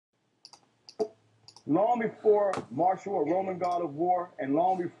long before martial or Roman god of war, and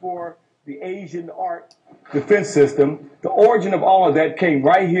long before the Asian art defense system, the origin of all of that came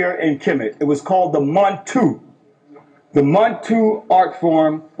right here in Kemet. It was called the Mantu. The Mantu art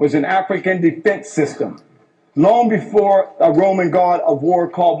form was an African defense system, long before a Roman god of war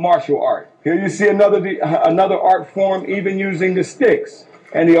called martial art. Here you see another art form, even using the sticks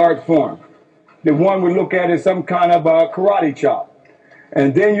and the art form. The one we look at is some kind of a karate chop.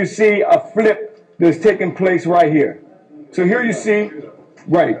 And then you see a flip that's taking place right here. So here you see,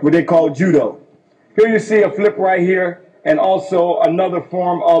 right, what they call judo. Here you see a flip right here, and also another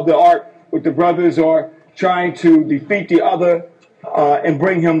form of the art with the brothers are trying to defeat the other and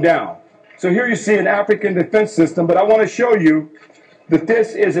bring him down. So here you see an African defense system, but I want to show you that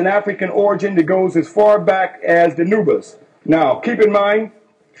this is an African origin that goes as far back as the Nubas. Now, keep in mind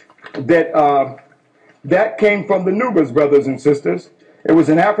that that came from the Nubas, brothers and sisters. It was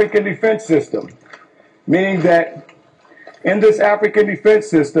an African defense system, meaning that in this African defense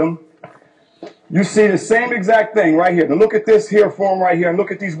system, you see the same exact thing right here. Now look at this here form right here, and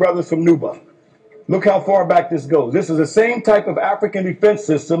look at these brothers from Nuba. Look how far back this goes. This is the same type of African defense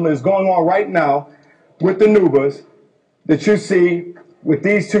system that is going on right now with the Nubas that you see with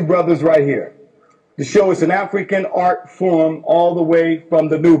these two brothers right here, to show it's an African art form all the way from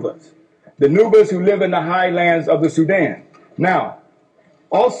the Nubas. The Nubas who live in the highlands of the Sudan. Now,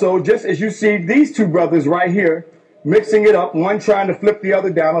 also, just as you see these two brothers right here, mixing it up, one trying to flip the other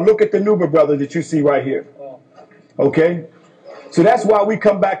down, and look at the Nuba brother that you see right here. Okay? So that's why we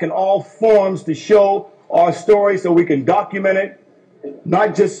come back in all forms to show our story so we can document it,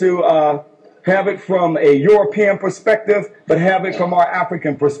 not just to have it from a European perspective, but have it from our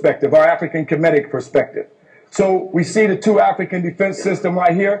African perspective, our African Kemetic perspective. So we see the two African defense system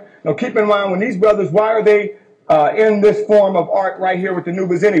right here. Now keep in mind, when these brothers, why are they in this form of art right here with the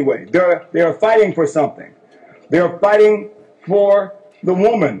Nubas anyway? They're fighting for something. They're fighting for the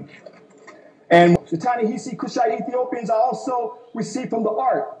woman. And the Ta-Nehisi Kushite Ethiopians are also, we see from the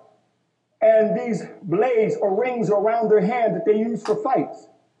art, and these blades or rings around their hand that they use for fights.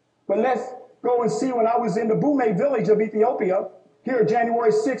 But let's go and see, when I was in the Bume village of Ethiopia, here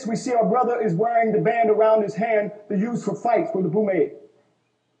January 6th, we see our brother is wearing the band around his hand they use for fights for the Bume.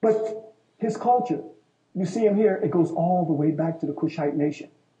 But his culture, you see him here, it goes all the way back to the Kushite nation.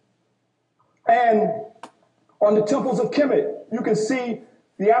 And on the temples of Kemet, you can see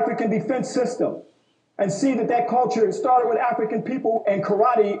the African defense system and see that that culture started with African people and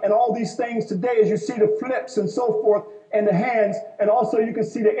karate and all these things today, as you see the flips and so forth and the hands, and also you can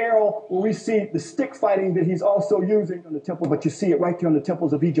see the arrow where we see the stick fighting that he's also using on the temple, but you see it right there on the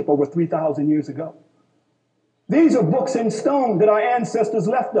temples of Egypt over 3,000 years ago. These are books in stone that our ancestors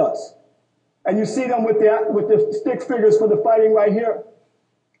left us. And you see them with the stick figures for the fighting right here.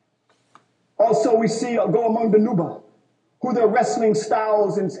 Also, we see go among the Nuba, who their wrestling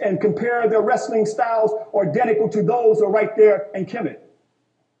styles and compare their wrestling styles are identical to those that are right there in Kemet.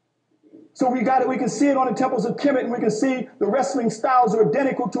 So we can see it on the temples of Kemet, and we can see the wrestling styles are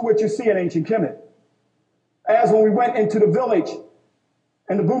identical to what you see in ancient Kemet. As when we went into the village,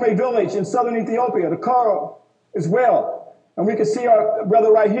 in the Bume village in southern Ethiopia, the Karo as well. And we can see our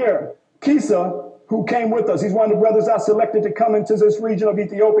brother right here, Kisa, who came with us. He's one of the brothers I selected to come into this region of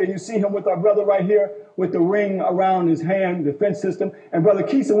Ethiopia. You see him with our brother right here with the ring around his hand, defense system. And Brother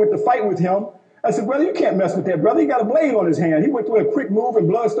Kisa went to fight with him. I said, brother, you can't mess with that, brother. He got a blade on his hand. He went through a quick move and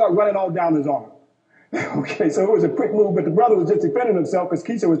blood started running all down his arm. Okay, so it was a quick move, but the brother was just defending himself because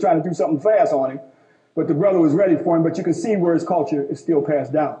Kisa was trying to do something fast on him. But the brother was ready for him. But you can see where his culture is still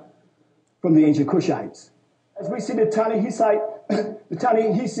passed down from the ancient Kushites. As we see the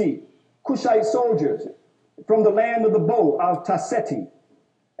Ta-Nehisi Kushite soldiers from the land of the bow of Taseti.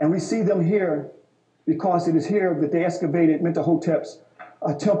 And we see them here because it is here that they excavated Mentuhotep's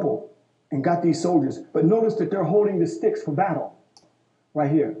temple and got these soldiers. But notice that they're holding the sticks for battle right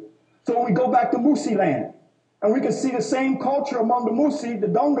here. So when we go back to Musi land, and we can see the same culture among the Musi, the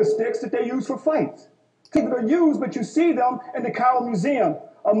Donga sticks that they use for fights. That are used, but you see them in the Cairo Museum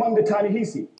among the Ta-Nehisi.